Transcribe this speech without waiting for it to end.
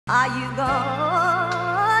Are you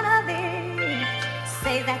gonna be?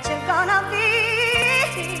 Say that you're gonna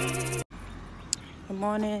be. Good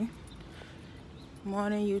morning.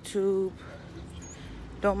 Morning, YouTube.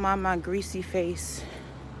 Don't mind my greasy face.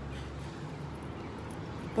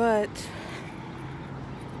 But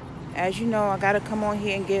as you know, I gotta come on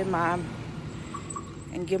here and give my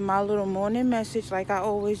little morning message like I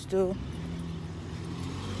always do.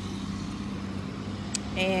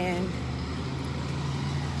 And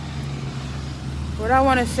what I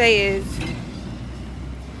want to say is,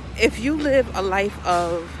 if you live a life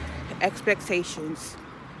of expectations,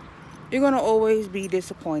 you're gonna always be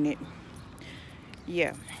disappointed.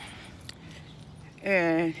 Yeah.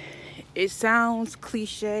 And it sounds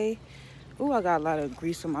cliche. Ooh, I got a lot of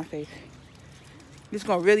grease on my face. This is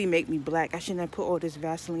gonna really make me black. I shouldn't have put all this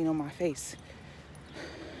Vaseline on my face.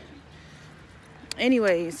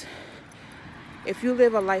 Anyways, if you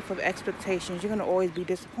live a life of expectations, you're gonna always be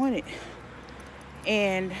disappointed.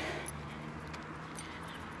 And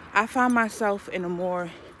I find myself in a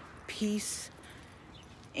more peace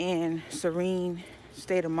and serene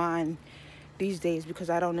state of mind these days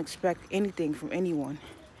because I don't expect anything from anyone.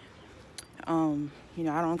 I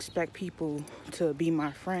don't expect people to be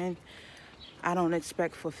my friend. I don't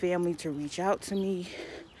expect for family to reach out to me.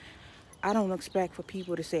 I don't expect for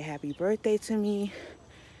people to say happy birthday to me.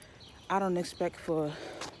 I don't expect for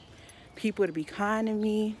people to be kind to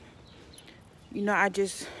me. I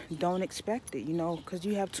just don't expect it, because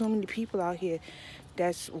you have too many people out here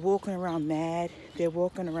that's walking around mad. They're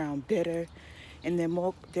walking around bitter, and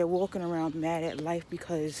they're walking around mad at life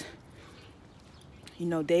because,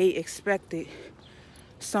 they expected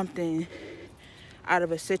something out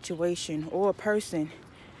of a situation or a person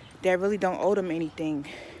that really don't owe them anything.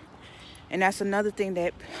 And that's another thing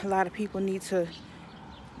that a lot of people need to,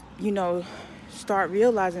 start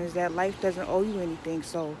realizing, is that life doesn't owe you anything.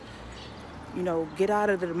 So, get out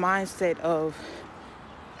of the mindset of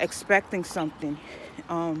expecting something.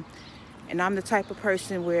 And I'm the type of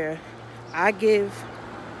person where I give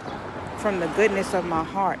from the goodness of my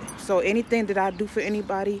heart. So anything that I do for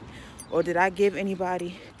anybody or that I give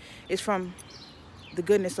anybody is from the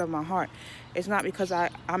goodness of my heart. It's not because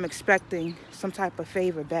I'm expecting some type of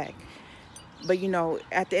favor back. But,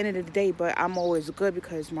 at the end of the day, but I'm always good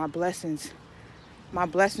because my blessings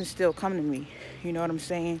still come to me. You know what I'm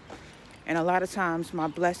saying? And a lot of times my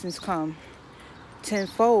blessings come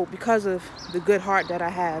tenfold because of the good heart that I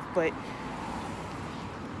have. But,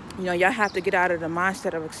 y'all have to get out of the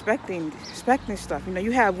mindset of expecting stuff.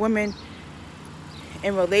 You have women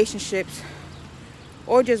in relationships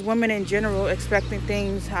or just women in general expecting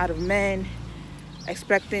things out of men,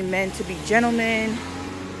 expecting men to be gentlemen,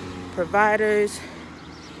 providers.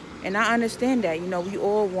 And I understand that. We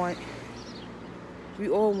all want,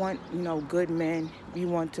 good men. We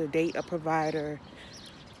want to date a provider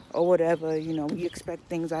or whatever. We expect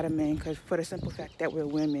things out of men because for the simple fact that we're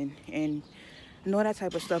women and all that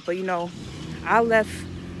type of stuff. But, I left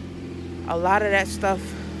a lot of that stuff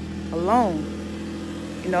alone.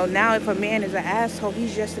 Now if a man is an asshole,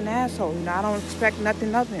 he's just an asshole. I don't expect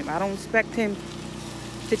nothing of him. I don't expect him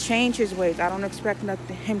to change his ways. I don't expect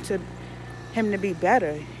him to be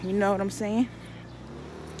better. You know what I'm saying?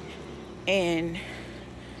 And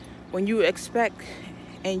when you expect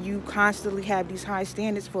and you constantly have these high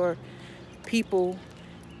standards for people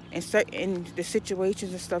in the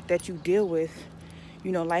situations and stuff that you deal with,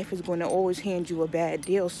 life is going to always hand you a bad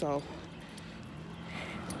deal. So,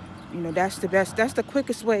 that's the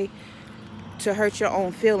quickest way to hurt your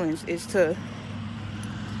own feelings is to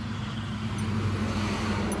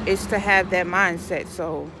have that mindset.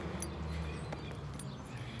 So,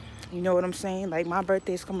 you know what I'm saying? Like, my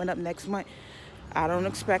birthday's coming up next month. I don't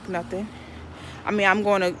expect nothing. I mean, I'm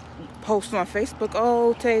going to post on Facebook,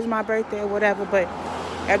 oh, today's my birthday or whatever. But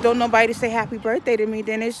if don't nobody say happy birthday to me,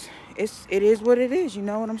 then it is what it is. You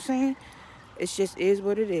know what I'm saying? It just is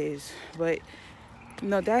what it is. But,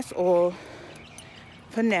 that's all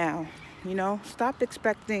for now. Stop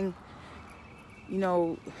expecting,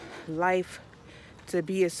 life to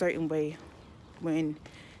be a certain way when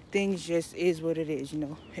things just is what it is.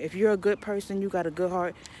 If you're a good person, you got a good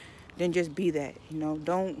heart, then just be that.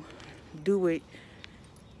 Don't do it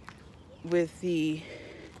with the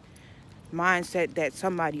mindset that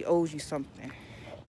somebody owes you something.